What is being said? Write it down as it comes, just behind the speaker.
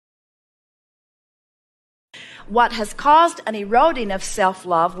what has caused an eroding of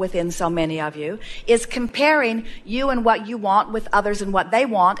self-love within so many of you is comparing you and what you want with others and what they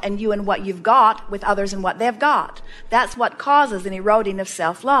want, and you and what you've got with others and what they've got. That's what causes an eroding of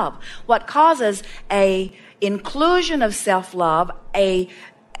self-love. What causes a inclusion of self-love, an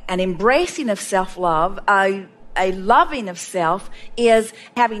embracing of self-love, a loving of self, is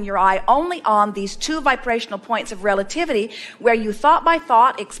having your eye only on these two vibrational points of relativity, where you thought by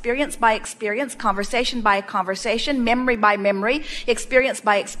thought, experience by experience, conversation by conversation, memory by memory, experience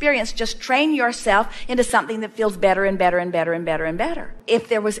by experience, just train yourself into something that feels better and better and better and better and better. If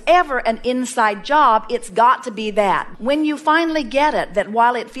there was ever an inside job, it's got to be that. When you finally get it, that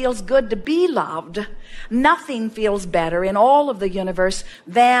while it feels good to be loved, nothing feels better in all of the universe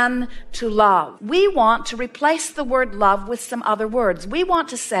than to love. We want to replace the word love with some other words. We want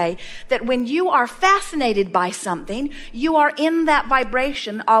to say that when you are fascinated by something, you are in that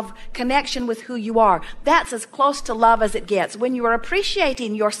vibration of connection with who you are. That's as close to love as it gets. When you are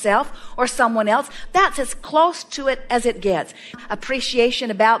appreciating yourself or someone else, that's as close to it as it gets. Appreciation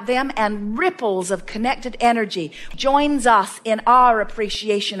about them and ripples of connected energy joins us in our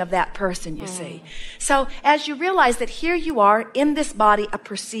appreciation of that person, you see. So as you realize that here you are in this body, a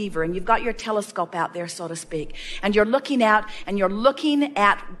perceiver, and you've got your telescope out there, so to speak, and you're looking out and you're looking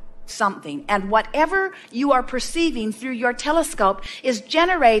at something, and whatever you are perceiving through your telescope is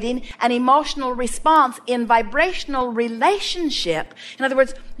generating an emotional response in vibrational relationship. In other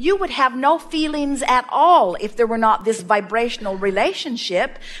words, you would have no feelings at all if there were not this vibrational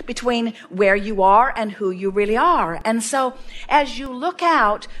relationship between where you are and who you really are. And so as you look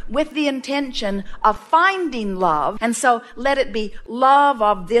out with the intention of finding love, and so let it be love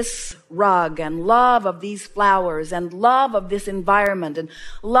of this rug, and love of these flowers, and love of this environment, and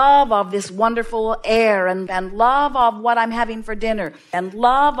love of this wonderful air, and love of what I'm having for dinner, and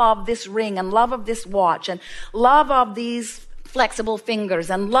love of this ring, and love of this watch, and love of these flexible fingers,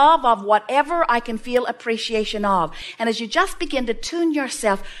 and love of whatever I can feel appreciation of. And as you just begin to tune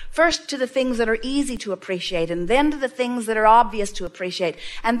yourself first to the things that are easy to appreciate, and then to the things that are obvious to appreciate,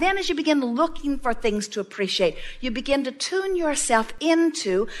 and then as you begin looking for things to appreciate, you begin to tune yourself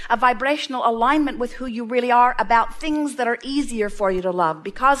into a vibrational alignment with who you really are about things that are easier for you to love.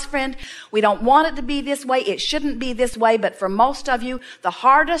 Because, friend, we don't want it to be this way. It shouldn't be this way. But for most of you, the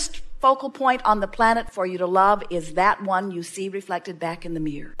hardest focal point on the planet for you to love is that one you see reflected back in the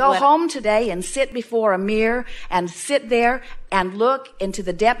mirror. Go home today and sit before a mirror, and sit there and look into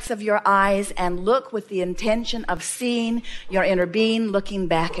the depths of your eyes, and look with the intention of seeing your inner being looking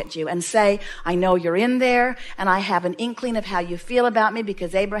back at you, and say, I know you're in there, and I have an inkling of how you feel about me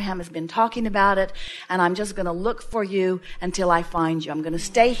because Abraham has been talking about it, and I'm just going to look for you until I find you. I'm going to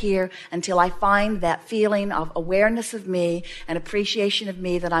stay here until I find that feeling of awareness of me and appreciation of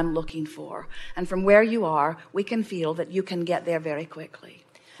me that I'm looking for. And from where you are, we can feel that you can get there very quickly.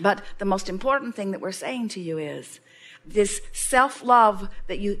 But the most important thing that we're saying to you is this self-love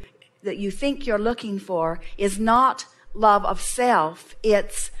that you think you're looking for is not love of self.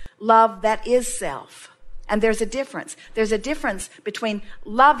 It's love that is self. And there's a difference. There's a difference between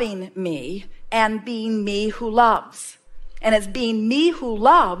loving me and being me who loves. And it's being me who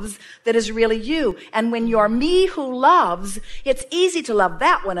loves that is really you. And when you're me who loves, it's easy to love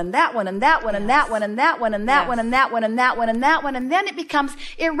that one and that one and that one and that one and that one and that one and that one and that one and that one. And then it becomes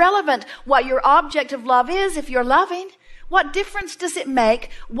irrelevant what your object of love is if you're loving. What difference does it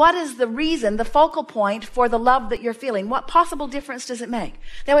make? What is the reason, the focal point for the love that you're feeling? What possible difference does it make?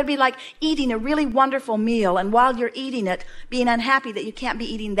 That would be like eating a really wonderful meal, and while you're eating it, being unhappy that you can't be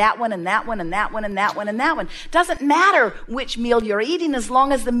eating that one and that one and that one and that one and that one. Doesn't matter which meal you're eating as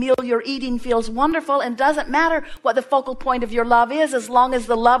long as the meal you're eating feels wonderful, and doesn't matter what the focal point of your love is as long as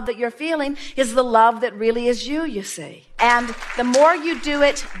the love that you're feeling is the love that really is you see. And the more you do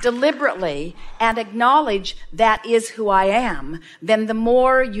it deliberately and acknowledge that is who I am, then the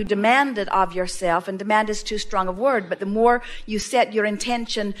more you demand it of yourself, and demand is too strong a word, but the more you set your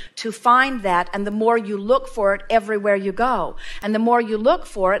intention to find that, and the more you look for it everywhere you go. And the more you look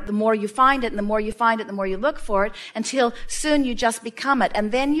for it, the more you find it, and the more you find it, the more you look for it, until soon you just become it.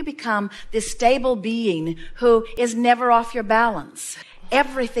 And then you become this stable being who is never off your balance.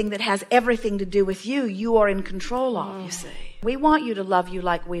 Everything that has everything to do with you, you are in control of, you see. We want you to love you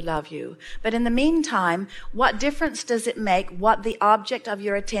like we love you. But in the meantime, what difference does it make what the object of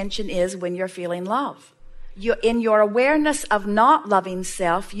your attention is when you're feeling love? In your awareness of not loving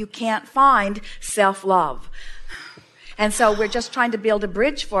self, you can't find self-love. And so we're just trying to build a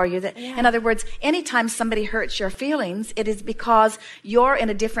bridge for you that, in other words, anytime somebody hurts your feelings, it is because you're in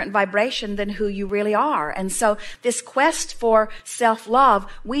a different vibration than who you really are. And so this quest for self-love,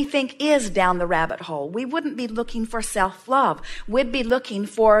 we think, is down the rabbit hole. We wouldn't be looking for self-love. We'd be looking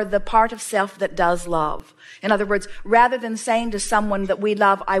for the part of self that does love. In other words, rather than saying to someone that we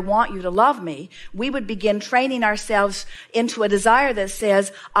love, I want you to love me, we would begin training ourselves into a desire that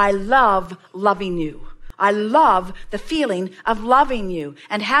says, I love loving you. I love the feeling of loving you.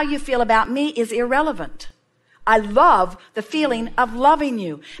 And how you feel about me is irrelevant. I love the feeling of loving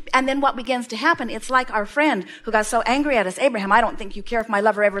you. And then what begins to happen, it's like our friend who got so angry at us, Abraham, I don't think you care if my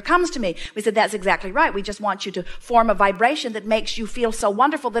lover ever comes to me. We said, that's exactly right. We just want you to form a vibration that makes you feel so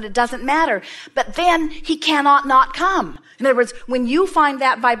wonderful that it doesn't matter. But then he cannot not come. In other words, when you find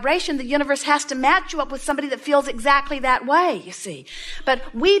that vibration, the universe has to match you up with somebody that feels exactly that way, you see. But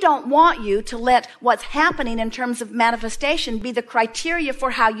we don't want you to let what's happening in terms of manifestation be the criteria for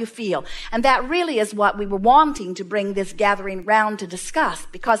how you feel. And that really is what we were wanting to bring this gathering round to discuss,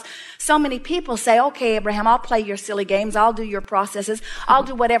 because so many people say, okay, Abraham, I'll play your silly games. I'll do your processes. I'll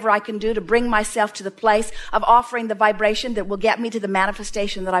do whatever I can do to bring myself to the place of offering the vibration that will get me to the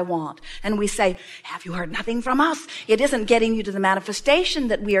manifestation that I want. And we say, have you heard nothing from us? It isn't getting you to the manifestation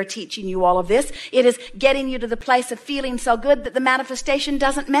that we are teaching you all of this. It is getting you to the place of feeling so good that the manifestation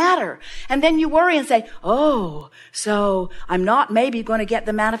doesn't matter. And then you worry and say, oh, so I'm not maybe going to get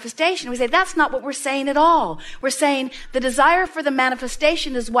the manifestation. We say, that's not what we're saying at all. We're saying the desire for the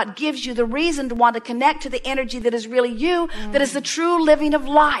manifestation is what gives you the reason to want to connect to the energy that is really you, that is the true living of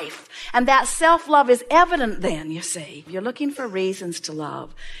life. And that self-love is evident then, you see. You're looking for reasons to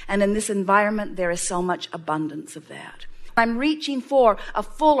love. And in this environment, there is so much abundance of that. I'm reaching for a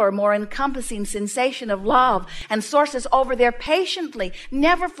fuller, more encompassing sensation of love, and Source is over there patiently,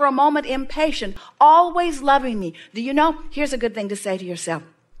 never for a moment impatient, always loving me. Do you know? Here's a good thing to say to yourself.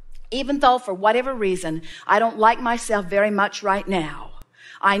 Even though for whatever reason I don't like myself very much right now,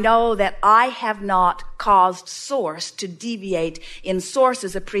 I know that I have not caused Source to deviate in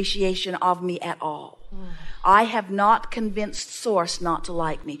Source's appreciation of me at all. I have not convinced Source not to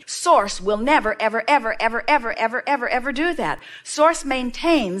like me. Source will never, ever, ever, ever, ever, ever, ever, ever do that. Source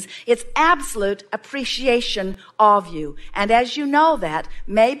maintains its absolute appreciation of you. And as you know that,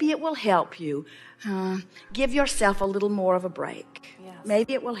 maybe it will help you give yourself a little more of a break. Yes.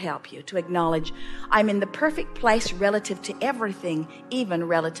 Maybe it will help you to acknowledge I'm in the perfect place relative to everything, even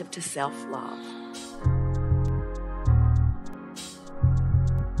relative to self-love.